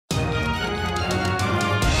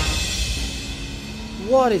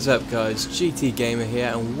What is up guys, GT Gamer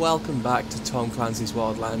here and welcome back to Tom Clancy's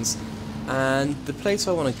Wildlands. And the place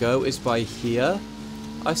I want to go is by here.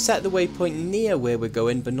 I've set the waypoint near where we're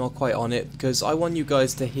going but not quite on it because I want you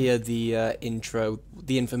guys to hear the intro,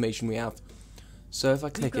 the information we have. So if I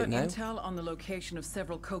click it now. We've got intel on the location of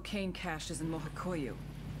several cocaine caches in Mohokoyo.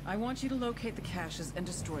 I want you to locate the caches and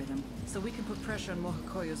destroy them so we can put pressure on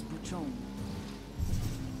Mohokoyo's buchon.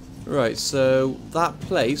 Right, so that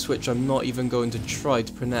place, which I'm not even going to try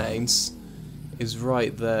to pronounce, is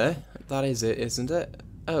right there. That is it, isn't it?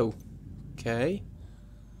 Oh, okay.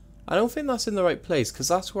 I don't think that's in the right place, because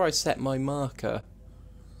that's where I set my marker.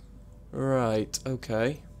 Right,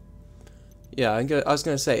 okay. Yeah, I was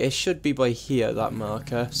going to say, it should be by here, that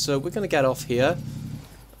marker. So we're going to get off here,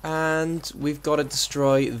 and we've got to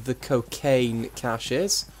destroy the cocaine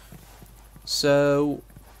caches. So,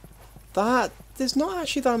 there's not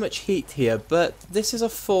actually that much heat here, but this is a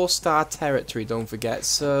 4-star territory, don't forget,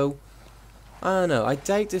 so I don't know, I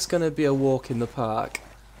doubt it's going to be a walk in the park.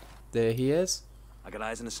 There he is. I got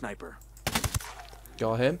eyes on a sniper.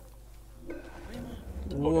 Got him.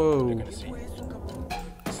 Whoa.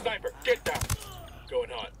 Sniper, get down. Going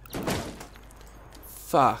hot.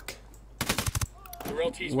 Fuck.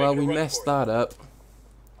 Well, we messed that up.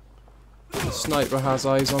 The sniper has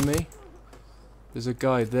eyes on me. There's a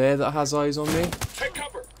guy there that has eyes on me. Take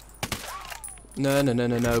cover.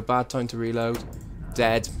 No. Bad time to reload.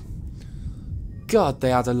 Dead. God, they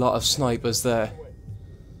had a lot of snipers there.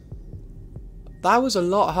 That was a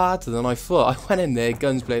lot harder than I thought. I went in there,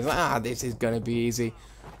 guns blazing. This is going to be easy.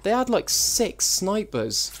 They had like 6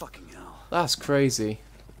 snipers. Fucking hell. That's crazy.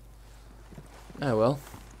 Oh well.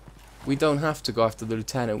 We don't have to go after the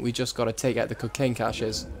lieutenant. We just got to take out the cocaine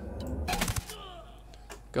caches.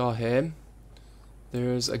 Got him.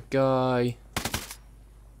 There's a guy.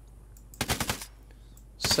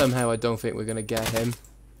 Somehow I don't think we're going to get him.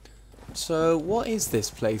 So what is this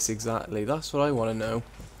place exactly? That's what I want to know.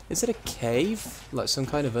 Is it a cave? Like some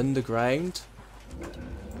kind of underground?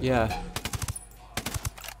 Yeah.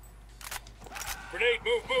 Grenade,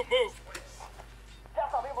 move.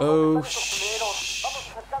 Oh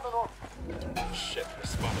Shit, they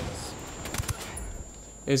spotted us.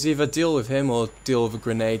 Is either deal with him or deal with a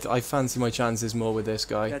grenade. I fancy my chances more with this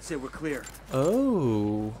guy. That's it, we're clear.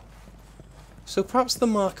 Oh. So perhaps the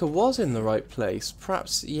marker was in the right place.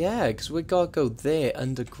 Perhaps, yeah, because we gotta go there Full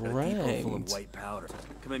underground. of white powder.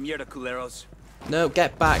 Come in here, culeros. No,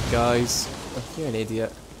 get back, guys. Oh, you're an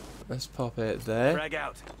idiot. Let's pop it there. Frag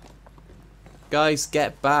out. Guys,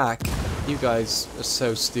 get back. You guys are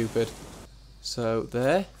so stupid. So,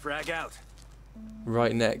 there. Frag out.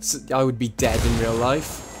 Right next. I would be dead in real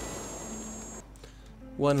life.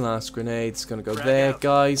 One last grenade. It's gonna go Frag there. out.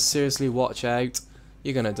 Guys, seriously, watch out.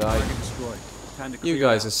 You're gonna die. Target destroyed. Time to clear You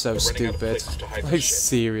guys out. are so We're running out of stupid. places to hide this Like, shit.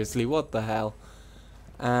 seriously, what the hell?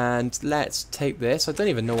 And let's take this. I don't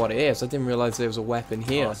even know what it is. I didn't realize there was a weapon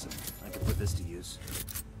here. Awesome. I can put this to use.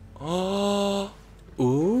 Oh,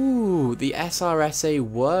 ooh, the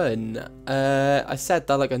SRSA-1. I said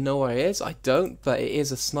that like I know what it is. I don't, but it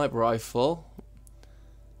is a sniper rifle.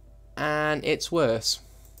 And it's worse.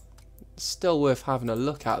 Still worth having a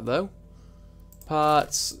look at, though.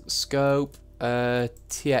 Parts, scope,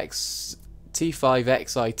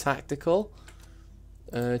 T5XI tactical.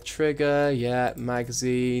 Trigger, yeah.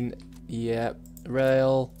 Magazine, yeah.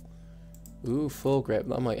 Rail. Ooh, full grip,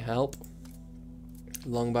 that might help.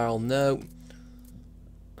 Long barrel, no.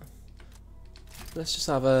 Let's just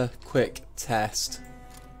have a quick test.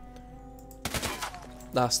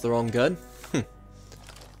 That's the wrong gun.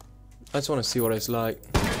 I just want to see what it's like.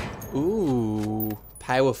 Ooh,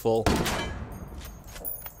 powerful.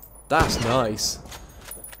 That's nice.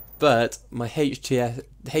 But my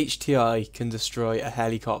HTI can destroy a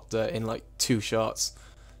helicopter in like 2 shots.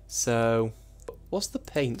 So, what's the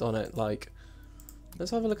paint on it like?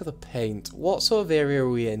 Let's have a look at the paint. What sort of area are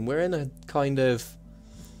we in? We're in a kind of,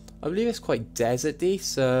 I believe it's quite deserty,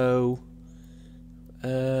 so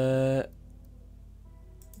that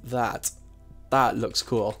looks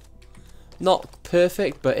cool. Not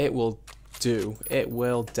perfect, but it will do. It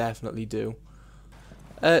will definitely do.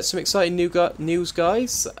 Some exciting news,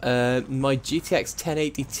 guys. My GTX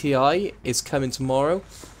 1080 Ti is coming tomorrow,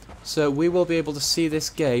 so we will be able to see this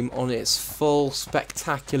game on its full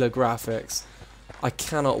spectacular graphics. I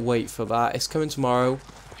cannot wait for that. It's coming tomorrow.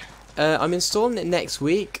 I'm installing it next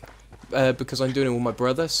week because I'm doing it with my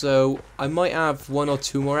brother, so I might have 1 or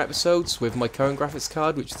 2 more episodes with my current graphics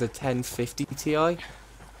card, which is a 1050 Ti.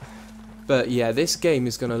 But yeah, this game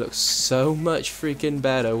is going to look so much freaking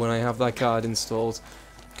better when I have that card installed.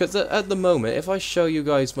 Because at the moment, if I show you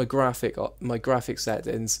guys my graphic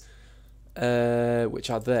settings, which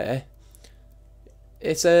are there.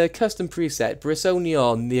 It's a custom preset, but it's only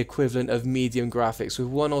on the equivalent of medium graphics with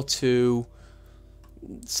one or two.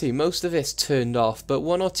 See, most of it's turned off, but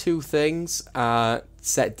one or two things are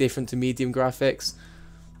set different to medium graphics.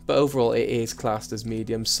 But overall, it is classed as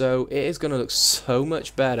medium, so it is going to look so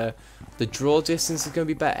much better. The draw distance is going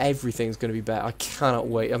to be better. Everything's going to be better. I cannot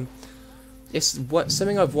wait. It's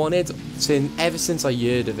something I've wanted ever since I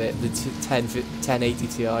heard of it, the 1080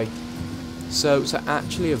 Ti. So to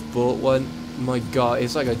actually have bought one, my god,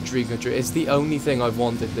 it's like a dream come true. It's the only thing I've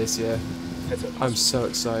wanted this year. I'm so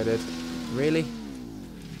excited. Really?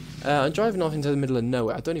 I'm driving off into the middle of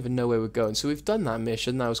nowhere. I don't even know where we're going. So we've done that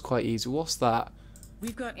mission. That was quite easy. What's that?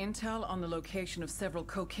 We've got intel on the location of several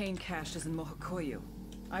cocaine caches in Mohokoyu.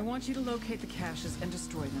 I want you to locate the caches and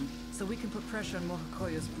destroy them, so we can put pressure on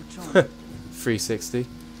Mohokoyo's buchon. 360.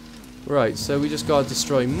 Right, so we just gotta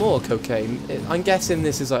destroy more cocaine. I'm guessing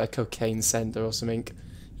this is like a cocaine center or something.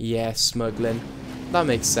 Yeah, smuggling. That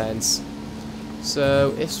makes sense.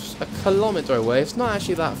 So it's a kilometer away. It's not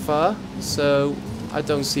actually that far, so I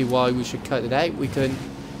don't see why we should cut it out. We can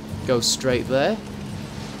go straight there.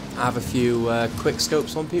 Have a few quick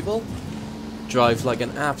scopes on people. Drive like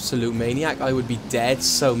an absolute maniac. I would be dead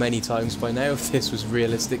so many times by now if this was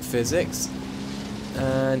realistic physics.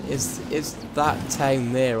 And is that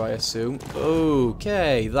town there, I assume?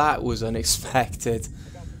 Okay, that was unexpected.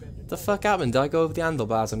 The fuck happened? Did I go over the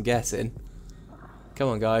handlebars, I'm guessing? Come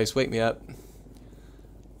on guys, wake me up.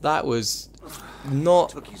 That was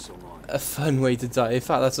not a fun way to die. In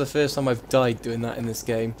fact, that's the first time I've died doing that in this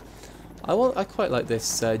game. I quite like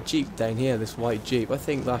this Jeep down here, this white Jeep. I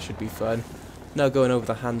think that should be fun. Now going over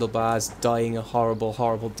the handlebars, dying a horrible,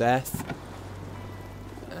 horrible death.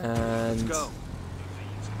 And... Let's go.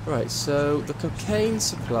 Right, so the cocaine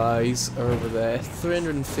supplies are over there,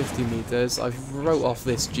 350 meters. I've wrote off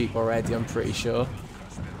this Jeep already, I'm pretty sure.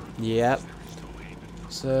 Yep.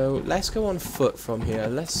 So let's go on foot from here.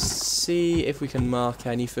 Let's see if we can mark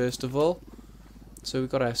any first of all. So we've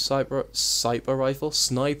got our sniper rifle.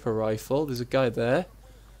 There's a guy there.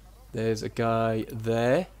 There's a guy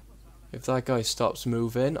there. If that guy stops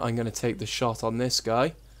moving, I'm going to take the shot on this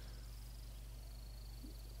guy.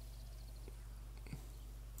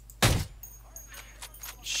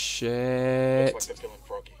 Shit. Looks like they're feeling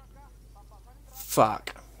froggy.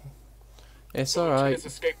 Fuck. It's alright. It's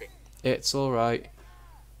escaping. It's alright.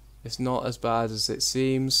 It's not as bad as it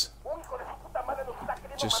seems.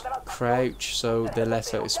 Just crouch so they're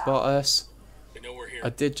less likely to spot us. They know we're here. I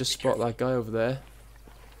did just spot that guy over there.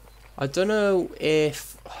 I don't know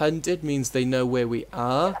if hunted means they know where we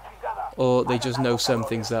are or they just know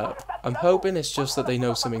something's up. I'm hoping it's just that they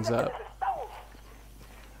know something's up.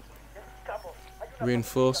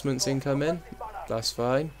 Reinforcements incoming. That's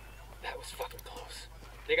fine. That was fucking close.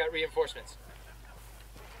 They got reinforcements.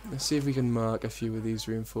 Let's see if we can mark a few of these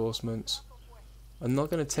reinforcements. I'm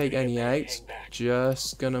not going to take any out,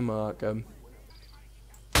 just going to mark them.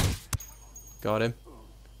 Got him.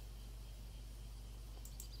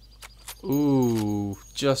 Ooh,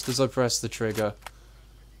 just as I press the trigger.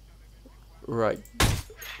 Right.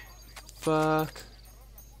 Fuck.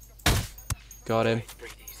 Got him.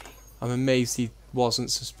 I'm amazed he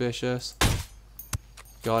wasn't suspicious.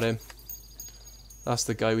 Got him. That's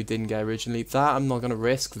the guy we didn't get originally. That I'm not going to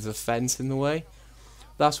risk, there's a fence in the way.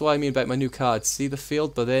 That's what I mean about my new card. See the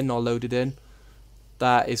field, but they're not loaded in.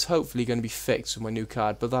 That is hopefully going to be fixed with my new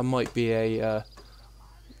card, but that might be a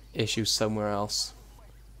issue somewhere else.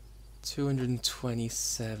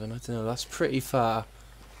 227, I don't know, that's pretty far.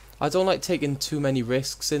 I don't like taking too many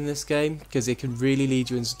risks in this game, because it can really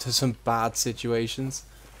lead you into some bad situations.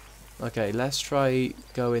 Okay, let's try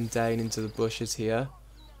going down into the bushes here.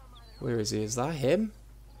 Where is he? Is that him?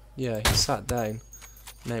 Yeah, he sat down.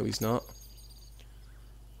 No, he's not.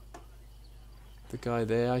 The guy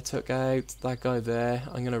there I took out. That guy there.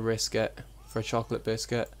 I'm going to risk it for a chocolate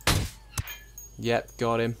biscuit. Yep,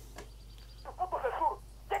 got him.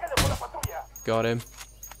 Got him.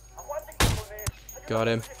 Got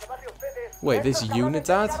him. Wait, this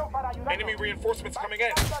Unidad? Enemy reinforcements coming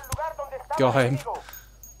in. Got him.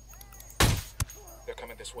 They're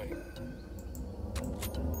coming this way.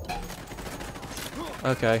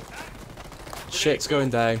 Okay. Shit's going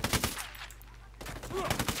down.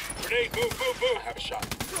 Grenade, move, move, move. I have a shot.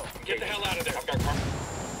 Get the hell out of there. I've got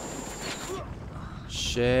cover.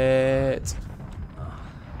 Shit.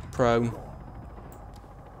 Prone.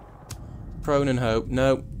 Prone and hope.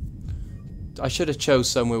 No. I should have chose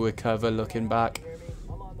somewhere with cover looking back.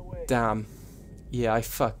 Damn. Yeah, I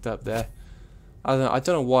fucked up there. I don't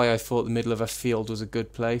know why I thought the middle of a field was a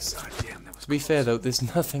good place. To be fair though,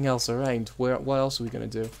 there's nothing else around. What else are we going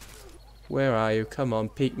to do? Where are you? Come on,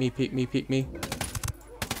 peek me, peek me, peek me.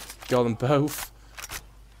 Got them both.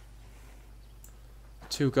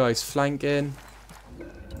 Two guys flanking.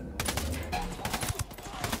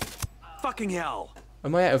 Fucking hell!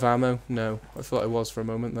 Am I out of ammo? No. I thought I was for a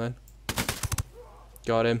moment then.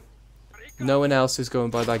 Got him. No one else is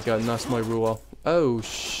going by that gun. That's my rule. Oh,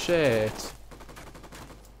 shit.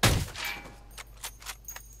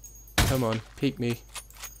 Come on. Peek me.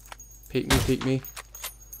 Peek me, peek me.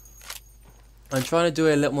 I'm trying to do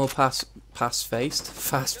it a little more fast-paced.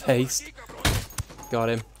 Fast-paced. Got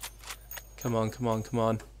him. Come on, come on, come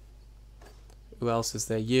on. Who else is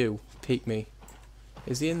there? You. Peek me.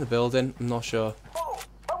 Is he in the building? I'm not sure.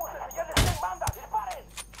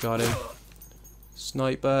 Got him.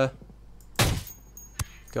 Sniper.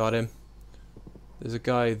 Got him. There's a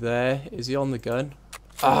guy there. Is he on the gun?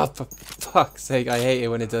 Ah, for fuck's sake, I hate it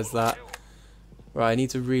when it does that. Right, I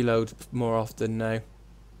need to reload more often now.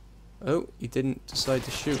 Oh, he didn't decide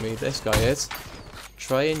to shoot me. This guy is.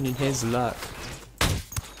 Trying his luck.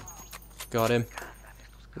 Got him.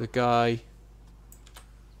 The guy.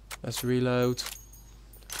 Let's reload.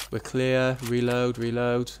 We're clear. Reload,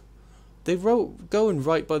 reload. They're going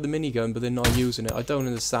right by the minigun, but they're not using it. I don't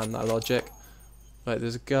understand that logic. Right,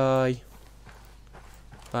 there's a guy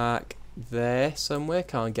back there somewhere.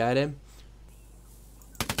 Can't get him.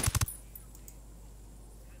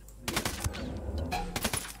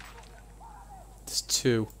 There's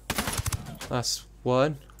two. That's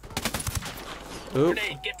one. Oop.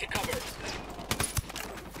 Get to cover.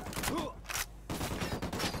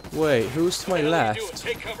 Wait, who's to my left?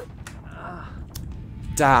 Take cover.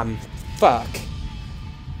 Damn. Fuck.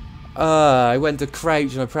 I went to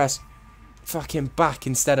crouch and I pressed fucking back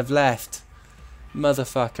instead of left.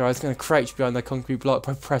 Motherfucker. I was going to crouch behind the concrete block,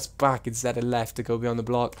 but I pressed back instead of left to go beyond the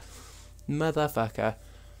block. Motherfucker.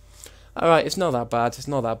 Alright, it's not that bad. It's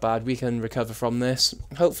not that bad. We can recover from this.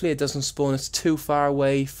 Hopefully it doesn't spawn us too far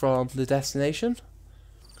away from the destination.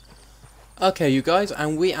 Okay, you guys,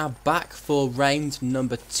 and we are back for round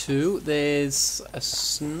number 2. There's a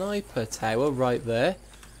sniper tower right there.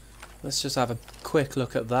 Let's just have a quick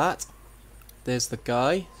look at that. There's the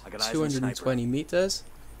guy. 220 meters.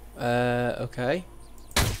 Okay.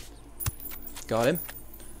 Got him.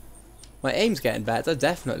 My aim's getting better,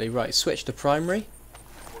 definitely. Right, switch to primary.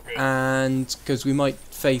 And because we might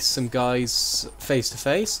face some guys face to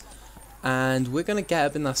face. And we're going to get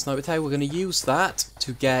up in that sniper tower. We're going to use that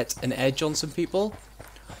to get an edge on some people.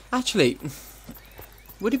 Actually,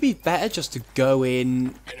 would it be better just to go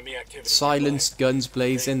in silenced, guns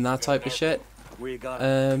blazing, that type of shit?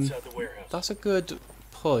 That's a good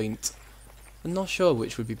point. I'm not sure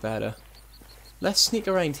which would be better. Let's sneak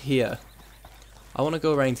around here. I want to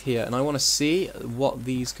go around here and I want to see what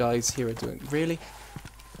these guys here are doing. Really?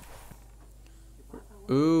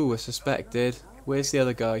 Ooh, we're suspected. Where's the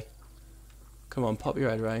other guy? Come on, pop your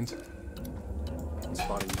head around.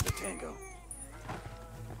 Spotting you the tango.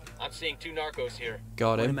 I'm seeing 2 narcos here.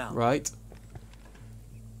 Got him, right.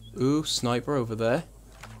 Ooh, sniper over there.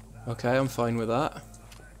 Okay, I'm fine with that.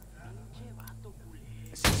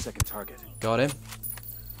 I see a second target. Got him.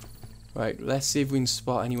 Right, let's see if we can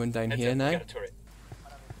spot anyone down here now.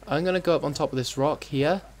 I'm gonna go up on top of this rock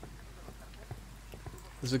here.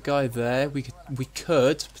 There's a guy there. We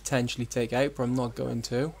could potentially take out, but I'm not going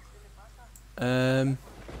to. There's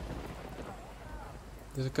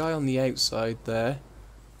a guy on the outside there.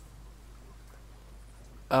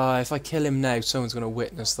 If I kill him now, someone's going to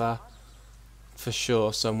witness that. For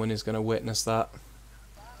sure, someone is going to witness that.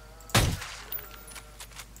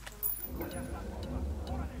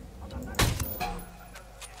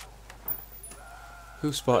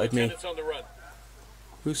 Who spotted me?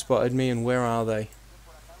 Who spotted me and where are they?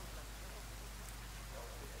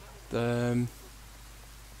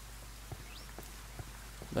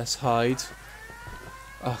 Let's hide.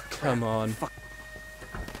 Oh, come on.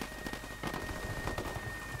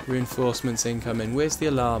 Reinforcements incoming. Where's the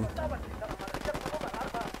alarm?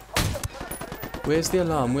 Where's the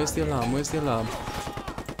alarm? Where's the alarm? Where's the alarm?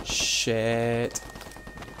 Shit.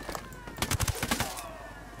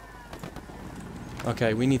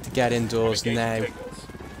 Okay, we need to get indoors now.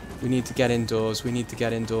 We need to get indoors. We need to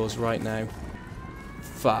get indoors right now.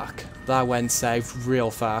 Fuck. That went south real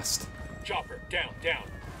fast. Chopper, down, down.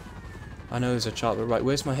 I know there's a chopper. Right,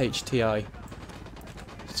 where's my HTI?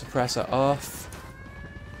 Suppressor off.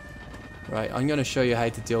 Right, I'm going to show you how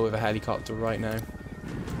to deal with a helicopter right now.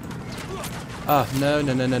 Ah, no,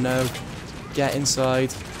 no, no, no, no. Get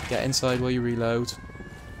inside. Get inside while you reload.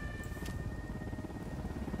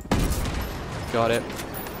 Got it.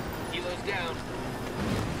 Kilo's down.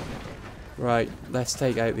 Right, let's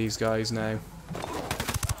take out these guys now.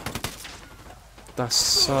 That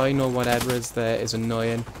sign or whatever is there is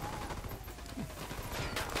annoying.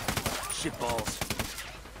 Shitballs.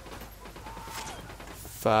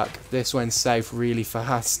 Fuck, this went south really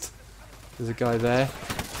fast. There's a guy there.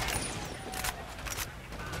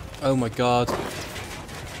 Oh my god.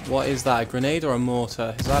 What is that, a grenade or a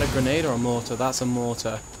mortar? Is that a grenade or a mortar? That's a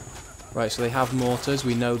mortar. Right, so they have mortars,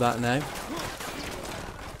 we know that now.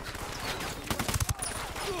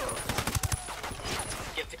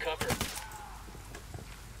 Get to cover.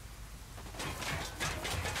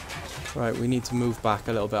 Right, we need to move back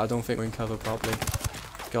a little bit. I don't think we're in cover properly.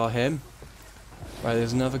 Got him. Right,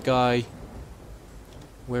 there's another guy.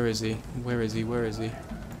 Where is he? Where is he? Where is he?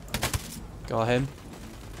 Got him.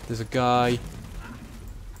 There's a guy.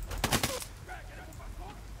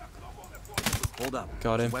 Hold up.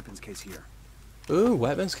 Got him. Weapons case here. Ooh,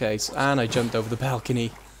 weapons case. And I jumped over the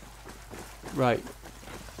balcony. Right.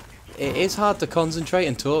 It is hard to concentrate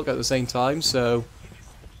and talk at the same time, so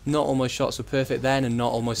not all my shots were perfect then, and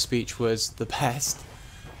not all my speech was the best.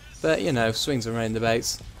 But, you know, swings and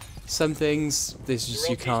roundabouts. Some things, this just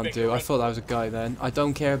you can't do. I thought that was a guy then. I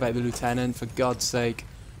don't care about the lieutenant, for God's sake.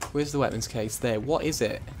 Where's the weapons case? There. What is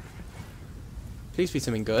it? Please be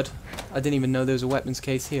something good. I didn't even know there was a weapons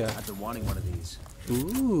case here. I've been wanting one of these.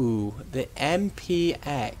 Ooh, the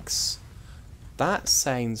MPX. That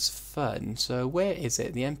sounds fun. So where is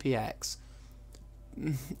it? The MPX.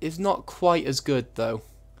 It's not quite as good though.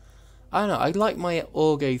 I don't know. I like my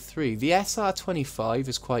AUG A3. The SR25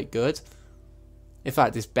 is quite good. In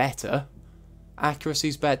fact, it's better.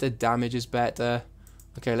 Accuracy's better. Damage is better.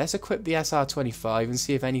 Okay, let's equip the SR25 and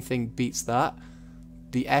see if anything beats that.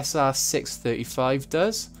 The SR635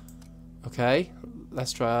 does. Okay,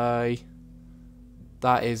 let's try.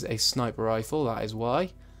 That is a sniper rifle. That is why.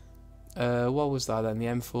 What was that then? The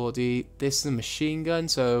M40. This is a machine gun,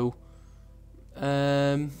 so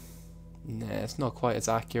nah, it's not quite as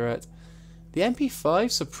accurate. The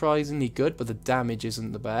MP5 surprisingly good, but the damage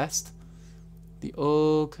isn't the best. The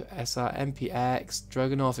AUG, SR MPX,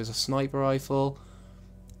 Dragunov is a sniper rifle.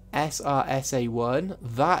 SRSA1,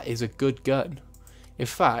 that is a good gun. In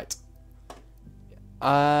fact,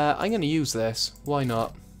 I'm going to use this. Why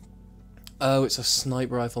not? Oh, it's a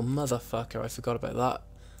sniper rifle. Motherfucker, I forgot about that.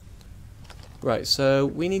 Right, so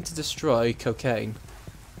we need to destroy cocaine.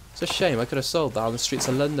 It's a shame, I could have sold that on the streets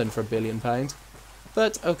of London for £1 billion.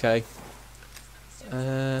 But, okay.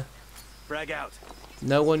 Frag out.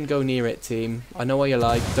 No one go near it, team. I know what you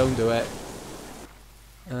like, don't do it.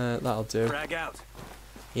 That'll do. Frag out.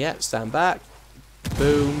 Yep, stand back.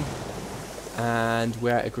 Boom. And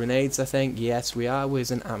we're out of grenades, I think. Yes, we are.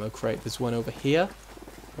 Where's an ammo crate? There's one over here.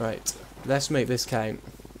 Right, let's make this count.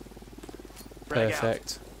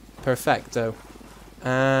 Perfect. Perfecto.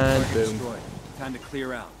 And boom. Destroyed. Time to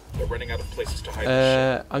clear out. We're running out of places to hide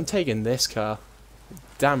this I'm taking this car.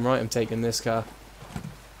 Damn right I'm taking this car.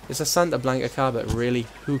 It's a Santa Blanca car, but really,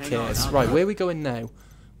 who cares? Right, where are we going now?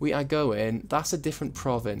 We are going... That's a different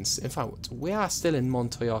province. In fact, we are still in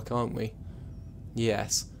Montoyac, aren't we?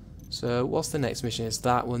 Yes. So, what's the next mission? It's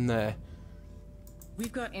that one there.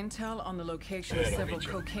 We've got intel on the location of several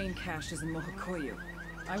cocaine caches in Mohokoyu.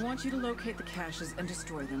 I want you to locate the caches and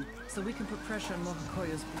destroy them, so we can put pressure on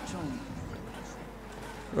Mohokoyo's Buchon.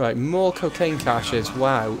 Right, more cocaine caches.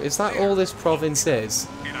 Wow, is that all this province is?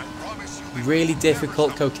 Really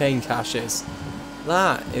difficult cocaine caches.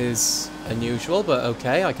 That is unusual, but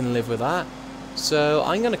okay, I can live with that. So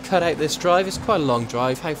I'm going to cut out this drive. It's quite a long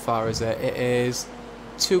drive. How far is it? It is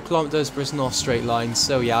 2 kilometers, but it's not a straight line.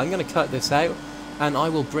 So yeah, I'm going to cut this out, and I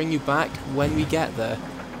will bring you back when we get there.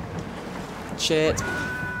 Shit.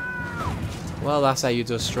 Well, that's how you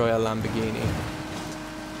destroy a Lamborghini.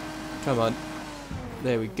 Come on.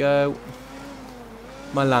 There we go.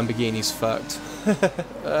 My Lamborghini's fucked.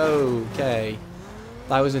 Okay.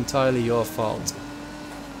 That was entirely your fault.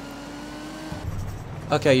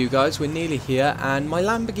 Okay, you guys, we're nearly here, and my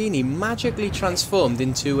Lamborghini magically transformed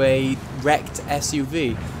into a wrecked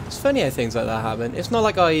SUV. It's funny how things like that happen. It's not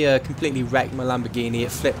like I completely wrecked my Lamborghini,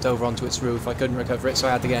 it flipped over onto its roof, I couldn't recover it, so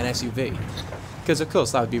I had to get an SUV. Because, of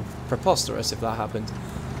course, that would be preposterous if that happened.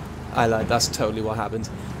 I lied, that's totally what happened.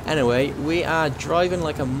 Anyway, we are driving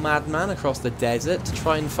like a madman across the desert to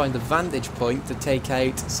try and find a vantage point to take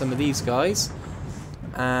out some of these guys.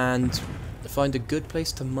 And find a good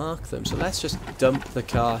place to mark them. So let's just dump the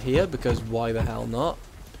car here, because why the hell not?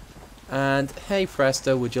 And hey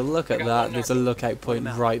presto, would you look at that, there's a lookout point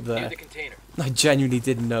right there. I genuinely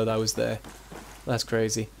didn't know that was there. That's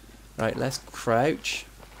crazy. Right, let's crouch.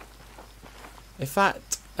 In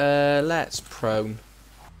fact, let's prone.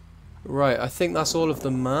 Right, I think that's all of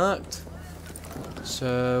them marked.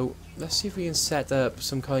 So let's see if we can set up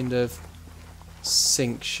some kind of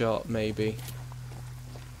sink shot, maybe.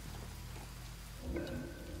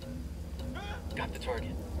 Got the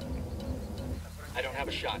target. I don't have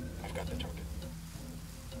a shot. I've got the target.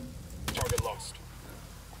 Target lost.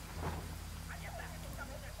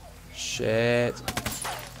 Shit.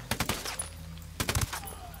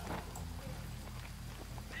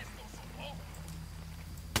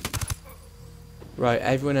 Right,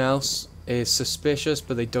 everyone else is suspicious,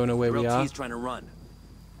 but they don't know where we are. T's trying to run.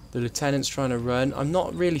 The lieutenant's trying to run. I'm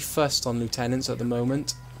not really fussed on lieutenants at the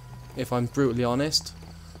moment, if I'm brutally honest.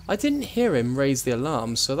 I didn't hear him raise the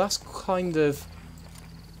alarm, so that's kind of...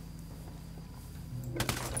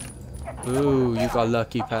 Ooh, you got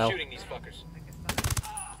lucky, pal. Shooting these fuckers.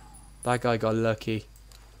 That guy got lucky.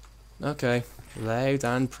 Okay, loud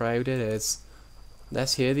and proud it is.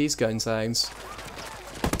 Let's hear these gun sounds.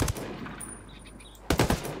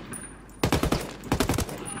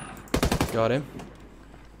 Got him.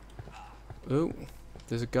 Ooh,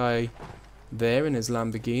 there's a guy there in his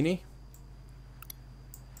Lamborghini.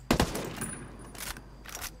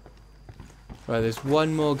 Right, there's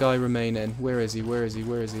one more guy remaining. Where is he? Where is he?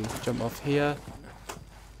 Where is he? Jump off here.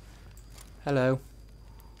 Hello.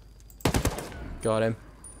 Got him.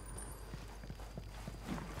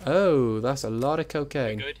 Oh, that's a lot of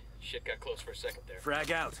cocaine. Good. Shit got close for a second there. Frag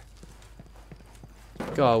out.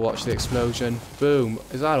 Gotta watch the explosion. Boom.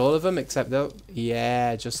 Is that all of them except though?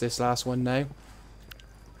 Yeah, just this last one now.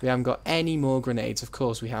 We haven't got any more grenades. Of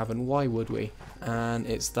course we haven't. Why would we? And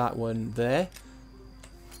it's that one there.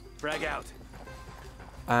 Frag out.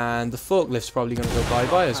 And the forklift's probably going to go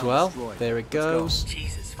bye-bye as well. There it goes.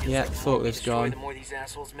 Jesus. Yeah, the forklift's gone. The more these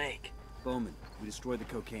assholes make. Bowman, we destroyed the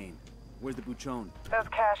cocaine. Where's the buchon? Those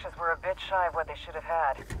caches were a bit shy of what they should have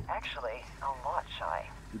had. Actually, a lot shy.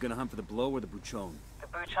 You're gonna hunt for the blow or the buchon? The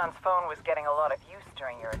Buchon's phone was getting a lot of use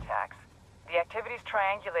during your attacks. The activities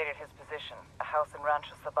triangulated his position, a house in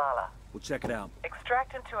Rancho Sabala. We'll check it out.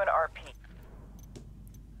 Extract into an RP.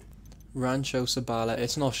 Rancho Sabala.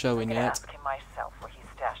 It's not showing I can yet. ask him myself where he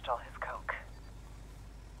stashed all his coke.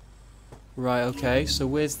 Right, okay. So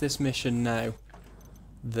where's this mission now?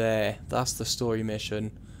 There. That's the story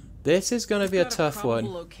mission. This is going to be a tough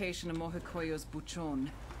one. Location of Mojicoyo's Buchon.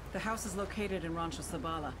 The house is located in Rancho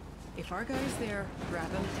Sabala. If our guy's there, grab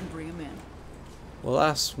him and bring him in. Well,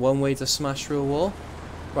 that's one way to smash through a wall.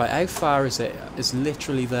 Right, how far is it? It's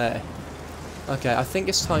literally there. Okay, I think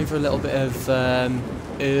it's time for a little bit of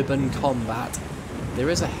urban combat. There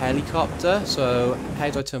is a helicopter, so how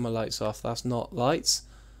do I turn my lights off? That's not lights.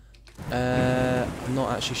 I'm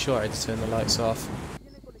not actually sure how to turn the lights off.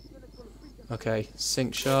 Okay,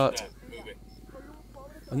 sync shot.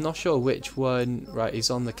 I'm not sure which one. Right, he's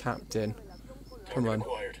on the captain. Come on.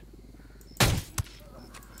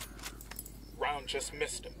 Round just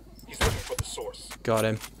missed him. He's looking for the source. Got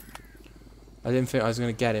him. I didn't think I was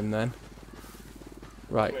going to get him then.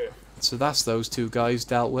 Right, so that's those two guys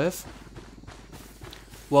dealt with.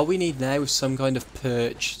 What we need now is some kind of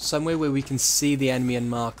perch, somewhere where we can see the enemy and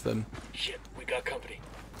mark them. Shit, we got company.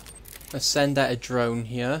 Let's send out a drone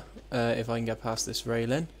here, if I can get past this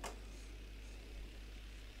railing.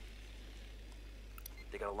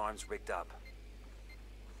 They got alarms rigged up.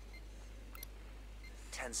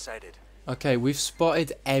 10 sighted. Okay, we've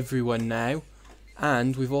spotted everyone now,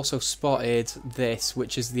 and we've also spotted this,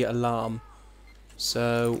 which is the alarm.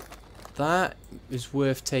 So that is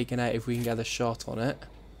worth taking out if we can get a shot on it.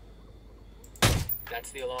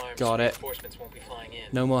 That's the alarm. Got it. Reinforcements won't be flying in.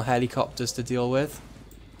 No more helicopters to deal with.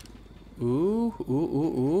 Ooh, ooh,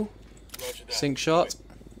 ooh, ooh. Roger that. Sync shot.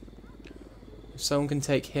 If someone can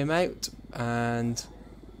take him out, and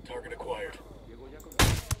Target acquired.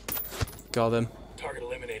 got him. Target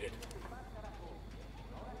eliminated.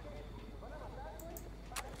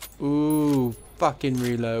 Ooh, fucking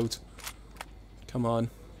reload. Come on.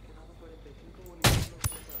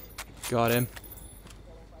 Got him.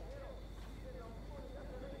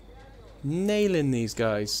 Nailing these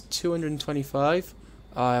guys. 225.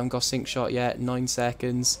 I haven't got sync shot yet. 9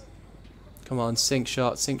 seconds. Come on, sync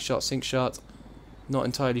shot, sync shot, sync shot. Not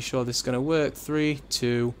entirely sure this is going to work. 3,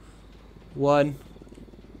 2, 1.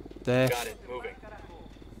 There. Got it. Moving.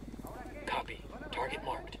 Copy. Target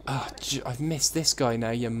marked. Ah, I've missed this guy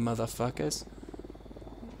now, you motherfuckers.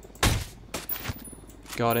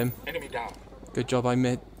 Got him. Enemy down. Good job.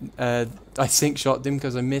 I sync shot him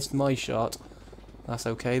because I missed my shot. That's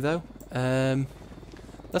okay though.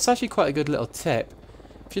 That's actually quite a good little tip.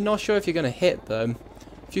 If you're not sure if you're going to hit them,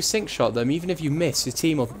 if you sync shot them, even if you miss, your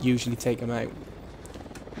team will usually take them out.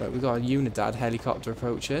 Right, we've got a Unidad helicopter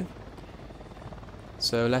approaching.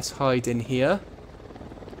 So let's hide in here.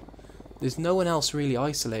 There's no one else really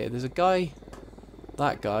isolated. There's a guy,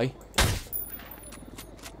 that guy.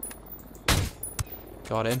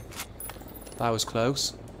 Got him. That was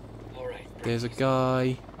close. All right. There's a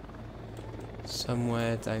guy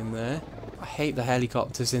somewhere down there. I hate the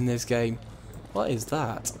helicopters in this game. What is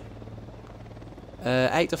that?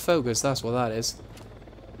 Out of focus, that's what that is.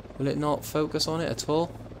 Will it not focus on it at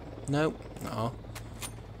all? No. No.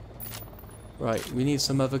 Right, we need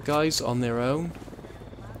some other guys on their own.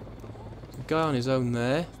 A guy on his own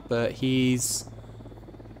there, but he's...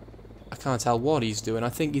 I can't tell what he's doing. I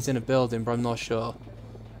think he's in a building, but I'm not sure.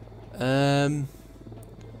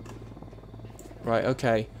 Right,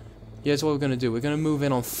 okay. Here's what we're going to do. We're going to move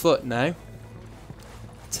in on foot now.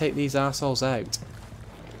 Take these assholes out.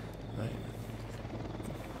 Right.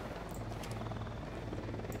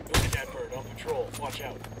 That bird on patrol. Watch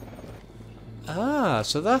out. Ah,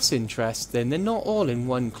 so that's interesting. They're not all in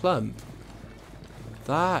one clump.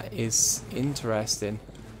 That is interesting.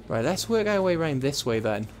 Right, let's work our way around this way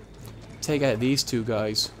then. Take out these two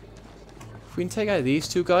guys. If we can take out these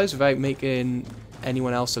two guys without making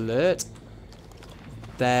anyone else alert,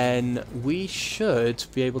 then we should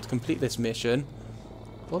be able to complete this mission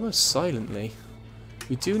almost silently.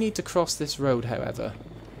 We do need to cross this road, however.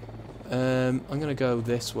 I'm going to go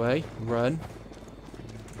this way. Run.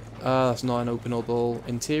 That's not an openable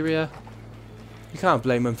interior. You can't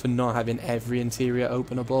blame them for not having every interior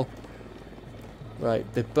openable. Right,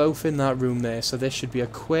 they're both in that room there, so this should be a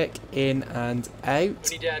quick in and out.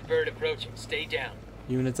 Unidad bird approaching. Stay down.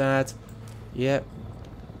 Unidad. Yep.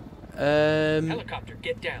 Helicopter,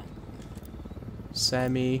 get down.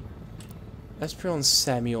 Semi. Let's put on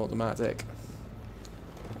semi-automatic.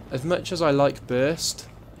 As much as I like burst,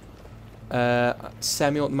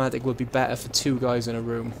 semi-automatic would be better for two guys in a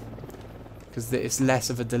room, because it's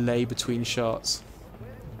less of a delay between shots.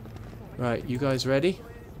 Right, you guys ready?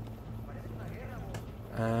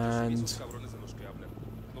 And...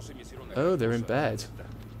 oh, they're in bed.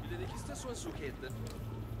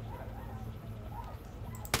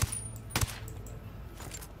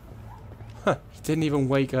 Huh, he didn't even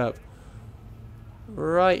wake up.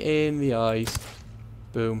 Right in the eyes.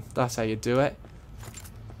 Boom, that's how you do it.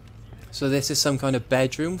 So this is some kind of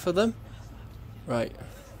bedroom for them. Right.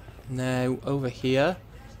 Now, over here,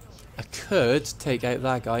 I could take out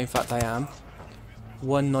that guy. In fact, I am.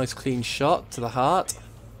 One nice clean shot to the heart.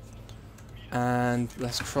 And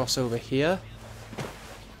let's cross over here.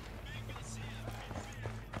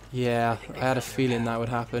 Yeah, I had a feeling that would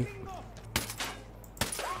happen.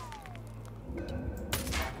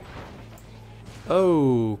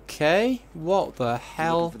 Okay, what the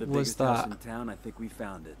hell was that? In town, I think we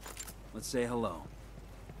found it. Let's say hello.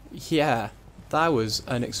 Yeah, that was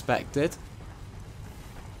unexpected.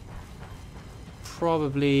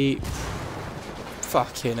 Probably...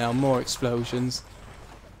 fucking hell, more explosions.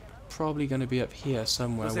 Probably going to be up here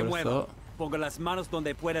somewhere, I would have thought. Ponga las manos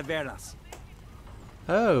donde pueda verlas.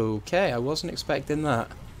 Okay, I wasn't expecting that.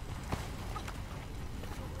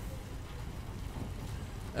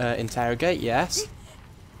 Interrogate, yes.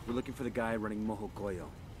 We're looking for the guy running Mojocoyo.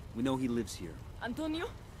 We know he lives here. Antonio?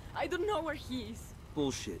 I don't know where he is.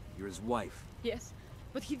 Bullshit, you're his wife. Yes,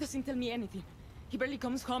 but he doesn't tell me anything. He barely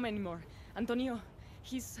comes home anymore. Antonio,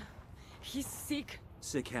 he's sick.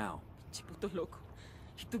 Sick how? Chiputo loco.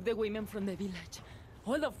 He took the women from the village.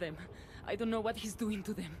 All of them. I don't know what he's doing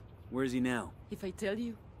to them. Where is he now? If I tell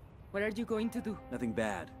you, what are you going to do? Nothing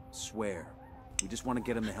bad. Swear. We just want to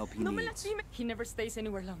get him the help he No me needs. lastime. He never stays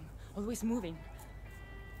anywhere long. Always moving.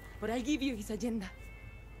 But I'll give you his agenda.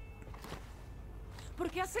 ¿Por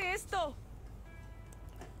qué hace esto?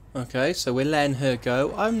 Okay, so we're letting her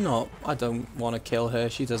go. I don't want to kill her.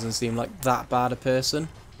 She doesn't seem like that bad a person.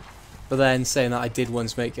 But then saying that I did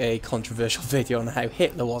once make a controversial video on how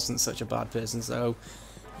Hitler wasn't such a bad person, so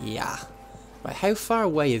yeah. Right, how far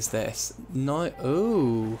away is this?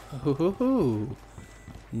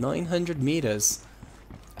 900 meters.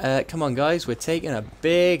 Come on guys, we're taking a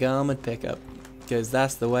big armored pickup. Because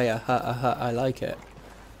that's the way I like it.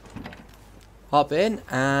 Hop in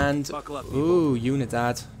and... buckle up, ooh,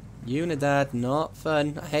 Unidad. Unidad, not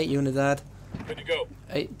fun. I hate Unidad. Good to go.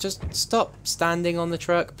 Hey, just stop standing on the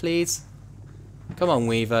truck, please. Come on,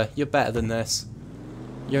 Weaver. You're better than this.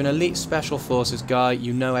 You're an elite special forces guy.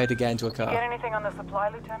 You know how to get into a car. Get anything on the supply,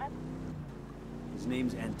 Lieutenant? His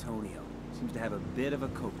name's Antonio. Seems to have a bit of a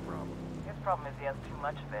coke problem. His problem is he has too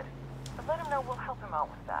much of it. But let him know we'll help him out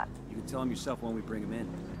with that. You can tell him yourself when we bring him in.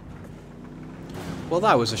 Well,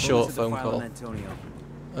 that was a short Bonus at the phone file call. on Antonio.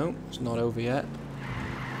 Oh, it's not over yet.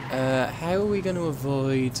 How are we going to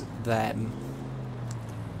avoid them?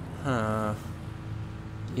 Huh.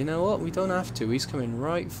 You know what? We don't have to. He's coming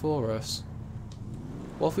right for us.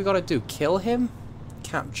 What have we got to do? Kill him?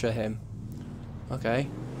 Capture him. Okay.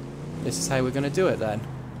 This is how we're going to do it then.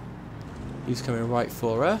 He's coming right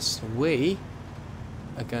for us. We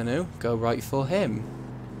are going to go right for him.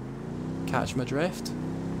 Catch my drift.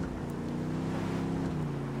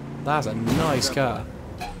 That's a nice car.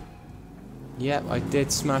 Yep, I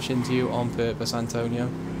did smash into you on purpose, Antonio.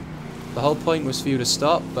 The whole point was for you to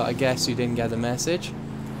stop, but I guess you didn't get the message.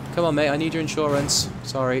 Come on, mate, I need your insurance.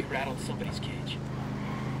 Sorry. Rattled somebody's cage.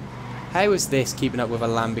 How is this keeping up with a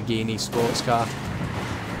Lamborghini sports car?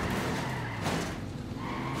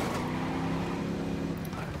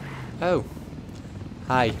 Oh.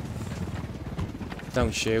 Hi.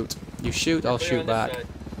 Don't shoot. You shoot, I'll shoot back.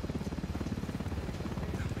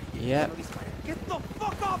 Yep. Get the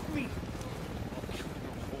fuck off me!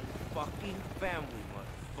 Fucking family,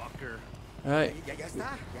 motherfucker. Alright.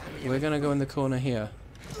 We're gonna go in the corner here.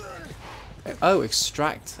 Oh,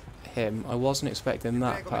 extract him. I wasn't expecting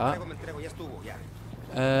that part.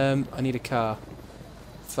 I need a car.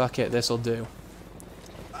 Fuck it, this'll do.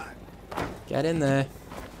 Get in there.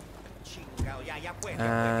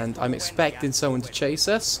 And I'm expecting someone to chase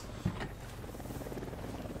us.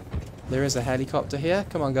 There is a helicopter here.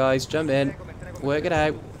 Come on, guys, jump in. Work it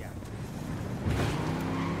out.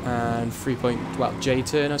 And 3 well,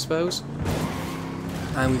 J-turn, I suppose.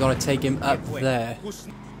 And we're gonna take him up there.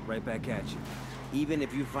 Right back at you. Even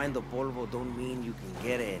if you find the polvo, don't mean you can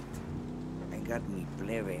get it. I got me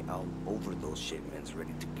plebe all over those shipments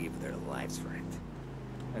ready to give their lives for it.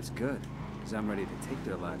 That's good, because I'm ready to take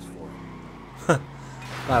their lives for it.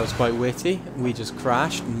 That was quite witty. We just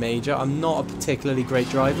crashed major. I'm not a particularly great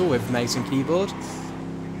driver with mouse and keyboard,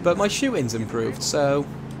 but my shooting's improved, so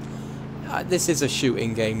this is a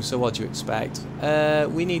shooting game, so what do you expect?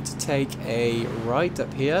 We need to take a right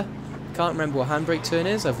up here. Can't remember what handbrake turn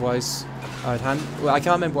is, otherwise I can't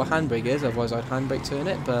remember what handbrake is, otherwise I'd handbrake turn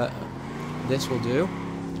it, but this will do.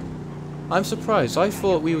 I'm surprised. I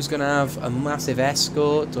thought we was going to have a massive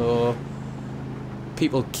escort or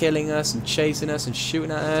people killing us and chasing us and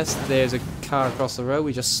shooting at us. There's a car across the road.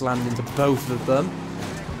 We just slammed into both of them.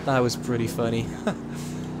 That was pretty funny.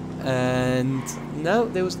 And no,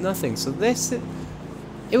 there was nothing. So this,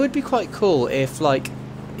 it would be quite cool if, like,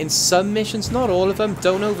 in some missions, not all of them,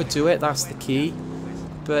 don't overdo it, that's the key.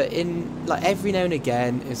 But in, like, every now and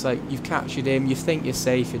again, it's like you've captured him, you think you're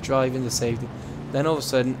safe, you're driving the safety, then all of a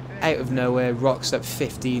sudden, out of nowhere, rocks up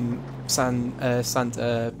 15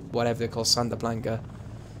 Santa, whatever they're called, Santa Blanca.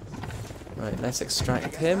 Right, let's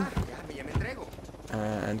extract him.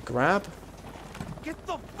 And grab. Get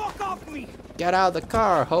the fuck off me! Get out of the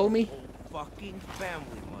car, homie. Fucking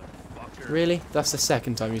family, motherfucker. Really? That's the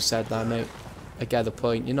second time you said that, mate. I get the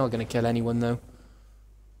point. You're not going to kill anyone, though.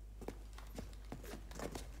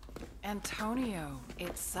 Antonio,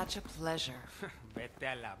 it's such a pleasure. Vete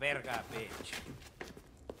a la verga, bitch.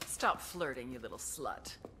 Stop flirting, you little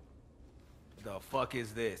slut. The fuck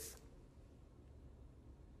is this?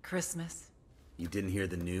 Christmas? You didn't hear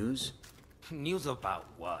the news? News about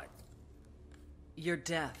what? Your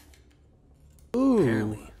death. Ooh.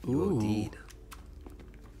 Apparently, you OD'd.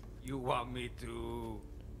 You want me to...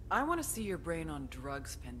 I want to see your brain on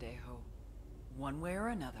drugs, pendejo. One way or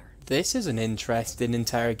another. This is an interesting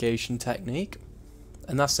interrogation technique.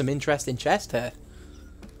 And that's some interesting chest hair.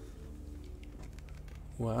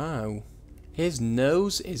 Wow. His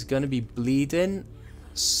nose is going to be bleeding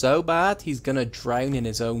so bad he's going to drown in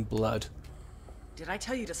his own blood. Did I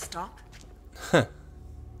tell you to stop?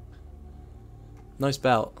 Nice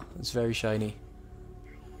belt. It's very shiny.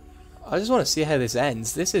 I just want to see how this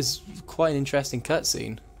ends. This is quite an interesting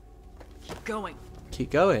cutscene. Keep going.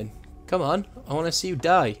 Keep going. Come on. I want to see you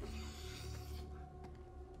die.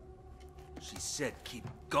 She said keep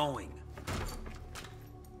going.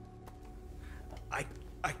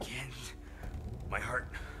 I can't. My heart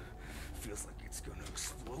feels like it's gonna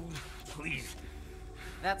explode. Please.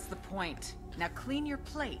 That's the point. Now clean your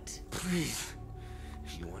plate. Please.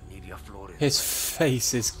 You want Nvidia Flores. His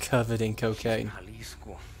face is covered in cocaine.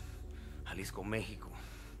 Jalisco, Mexico.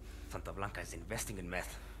 Santa Blanca is investing in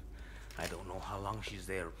meth. I don't know how long she's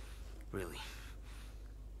there, really.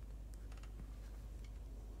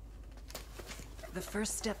 The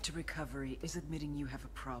first step to recovery is admitting you have a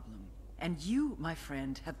problem. And you, my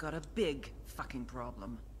friend, have got a big fucking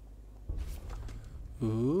problem.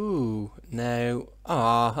 Ooh. Now,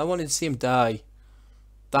 I wanted to see him die.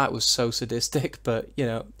 That was so sadistic, but, you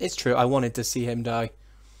know, it's true. I wanted to see him die.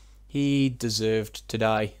 He deserved to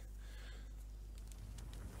die.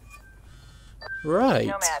 Right.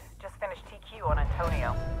 Nomad, just finished TQ on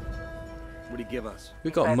Antonio. What do you give us?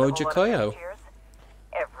 We got Besides a whole Mojo lot of Koyo. volunteers,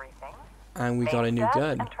 everything. And we got a new Main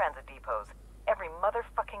gun. stats and transit depots. Every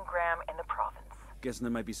motherfucking gram in the province. Guessing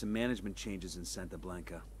there might be some management changes in Santa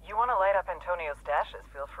Blanca. You want to stashes,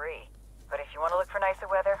 feel free. But if you want to look for nicer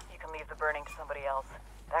weather, you can leave the burning to somebody else.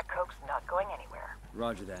 That coke's not going anywhere.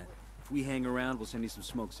 Roger that. If we hang around, we'll send you some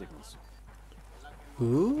smoke signals.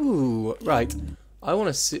 Ooh, right. I want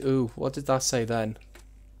to see... Ooh, what did that say then?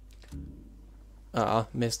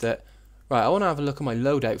 Missed it. Right, I want to have a look at my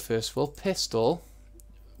loadout first of all. Pistol.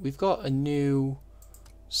 We've got a new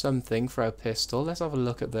something for our pistol. Let's have a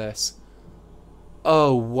look at this.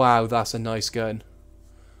 Oh, wow, that's a nice gun.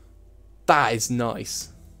 That is nice.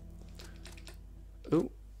 Ooh,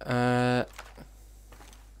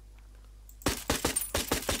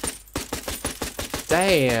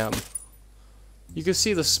 damn. You can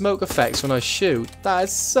see the smoke effects when I shoot. That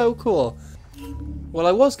is so cool. Well,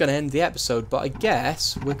 I was going to end the episode, but I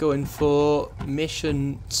guess we're going for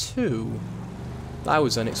mission 2. That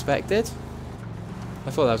was unexpected.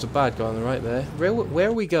 I thought that was a bad guy on the right there. Where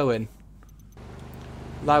are we going?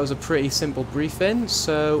 That was a pretty simple briefing,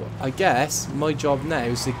 so I guess my job now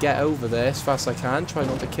is to get over there as fast as I can. Try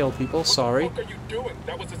not to kill people, sorry. What the fuck are you doing?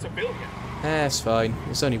 That was a civilian. It's fine.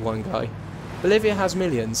 It's only one guy. Bolivia has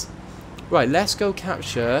millions. Right, let's go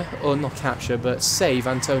capture, or not capture, but save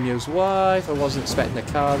Antonio's wife. I wasn't expecting a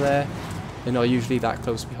car there. They're not usually that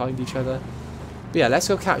close behind each other. But yeah, let's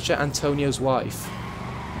go capture Antonio's wife.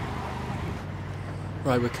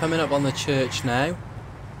 Right, we're coming up on the church now.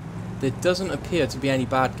 There doesn't appear to be any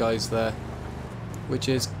bad guys there, which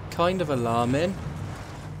is kind of alarming.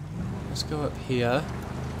 Let's go up here.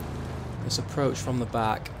 Let's approach from the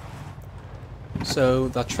back. So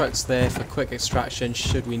the truck's there for quick extraction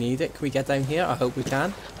should we need it. Can we get down here? I hope we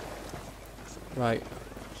can. Right.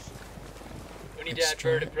 Unidad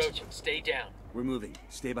bird approaching. Stay down. We're moving.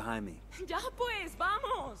 Stay behind me. Ya pues,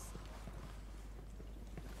 vamos.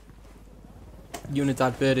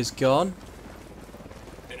 Unidad bird is gone.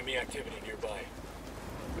 Enemy activity nearby.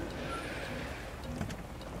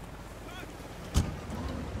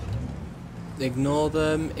 Ignore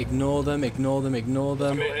them, ignore them, ignore them, ignore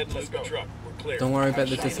them. Go ahead, let's go. Truck. We're clear. Don't worry about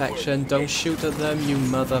the detection. Don't shoot at them, you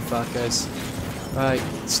motherfuckers. Right,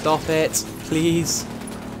 stop it, please.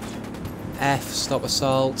 F, stop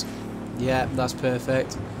assault. Yeah, that's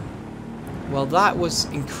perfect. Well, that was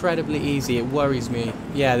incredibly easy. It worries me.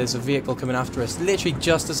 Yeah, there's a vehicle coming after us. Literally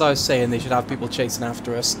just as I was saying they should have people chasing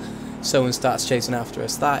after us. Someone starts chasing after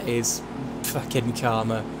us. That is fucking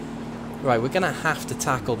karma. Right, we're going to have to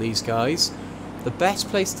tackle these guys. The best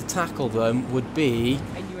place to tackle them would be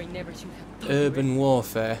I knew I never should have. urban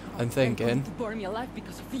warfare, I'm I'm thinking. going to burn me alive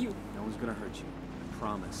because of you. No one's gonna hurt you. I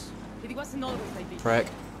promise. It wasn't always like this. Prick.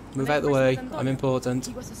 Move When I out the first way. met Antonio, I'm important.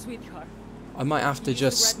 He was a sweetheart. I might have to He used to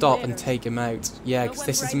just write stop and letters. take him out. Yeah, No because one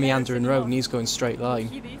this is write a meandering letters road anymore. and he's going straight He line.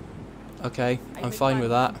 did. Okay, I I'm made fine fun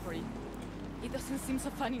with of that. him for it. It doesn't seem so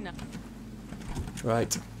funny now.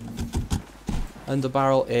 Right. Under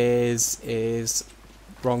barrel is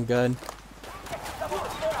wrong gun.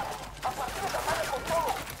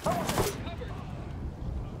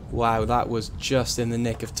 Wow, that was just in the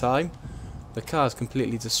nick of time. The car's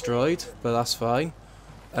completely destroyed, but that's fine.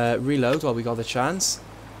 Reload while we got the chance.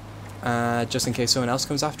 Just in case someone else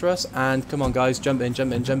comes after us. And come on guys, jump in,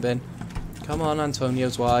 jump in, jump in. Come on,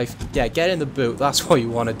 Antonio's wife. Yeah, get in the boot, that's what you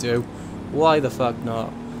want to do. Why the fuck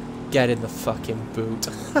not? Get in the fucking boot.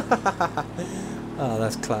 Oh,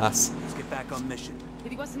 that's class. Let's get back on mission.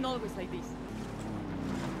 It wasn't always like this.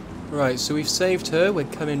 Right, so we've saved her. We're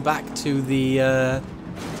coming back to the,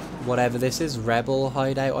 whatever this is, rebel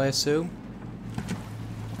hideout, I assume.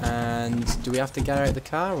 And do we have to get her out of the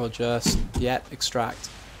car or just, yep, extract?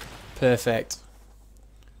 Perfect.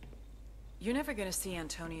 You're never gonna see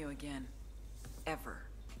Antonio again. Ever.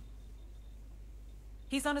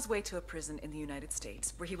 He's on his way to a prison in the United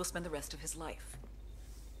States, where he will spend the rest of his life.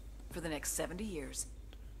 For the next 70 years,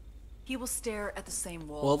 he will stare at the same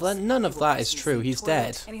walls. Well, then none of he will that piss is in the true. same He's toilet,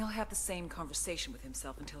 dead. And he'll have the same conversation with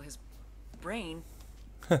himself until his brain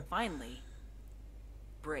finally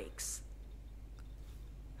breaks.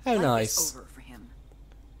 How Life nice. is over for him.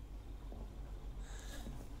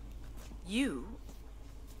 You,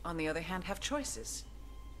 on the other hand, have choices.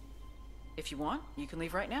 If you want, you can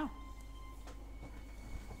leave right now.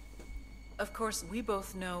 Of course, we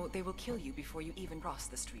both know they will kill you before you even cross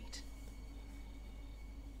the street.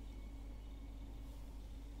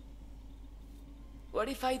 What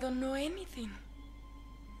if I don't know anything?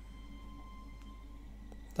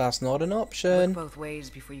 That's not an Look option. both ways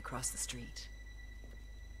before you cross the street.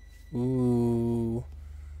 Ooh.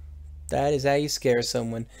 That is how you scare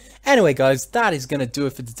someone. Anyway, guys, that is going to do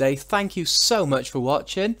it for today. Thank you so much for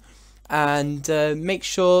watching. And make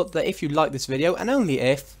sure that if you like this video, and only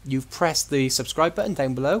if, you've pressed the subscribe button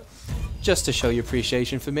down below, just to show your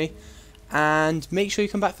appreciation for me. and make sure you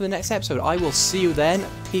come back for the next episode. I will see you then.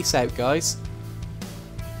 Peace out, guys.